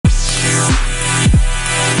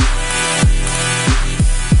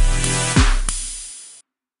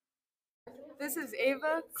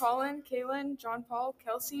Ava, Colin, Kaylin, John Paul,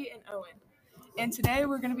 Kelsey, and Owen. And today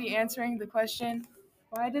we're going to be answering the question,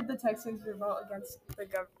 why did the Texans revolt against the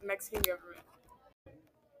Mexican government?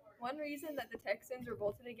 One reason that the Texans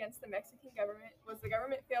revolted against the Mexican government was the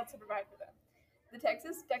government failed to provide for them. The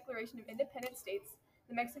Texas Declaration of Independence states,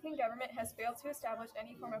 the Mexican government has failed to establish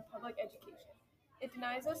any form of public education. It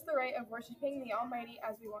denies us the right of worshiping the Almighty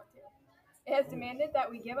as we want to. It has demanded that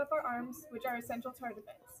we give up our arms, which are essential to our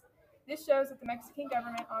defense. This shows that the Mexican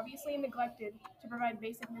government obviously neglected to provide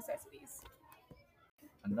basic necessities.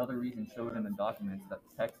 Another reason showed in the documents that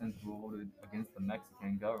the Texans revolted against the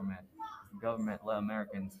Mexican government is the government let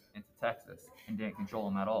Americans into Texas and didn't control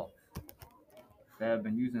them at all. They have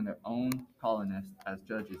been using their own colonists as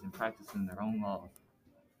judges and practicing their own laws,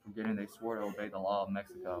 forgetting they swore to obey the law of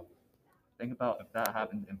Mexico. Think about if that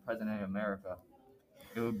happened in present-day America.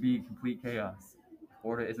 It would be complete chaos. If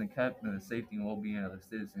order isn't kept, then the safety and well-being of the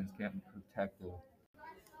citizens can't be protected.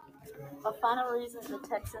 A final reason the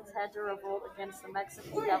Texans had to revolt against the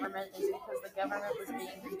Mexican government is because the government was being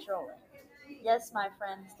controlling. Yes, my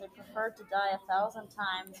friends, they preferred to die 1,000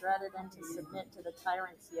 times rather than to submit to the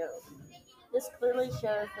tyrant's yoke. This clearly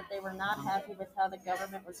shows that they were not happy with how the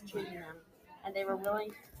government was treating them, and they were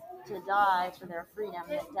willing to die for their freedom.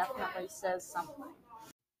 It definitely says something.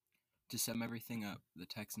 To sum everything up, the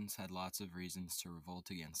Texans had lots of reasons to revolt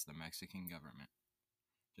against the Mexican government.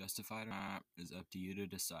 Justified or not is up to you to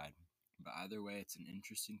decide, but either way, it's an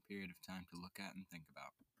interesting period of time to look at and think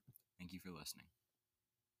about. Thank you for listening.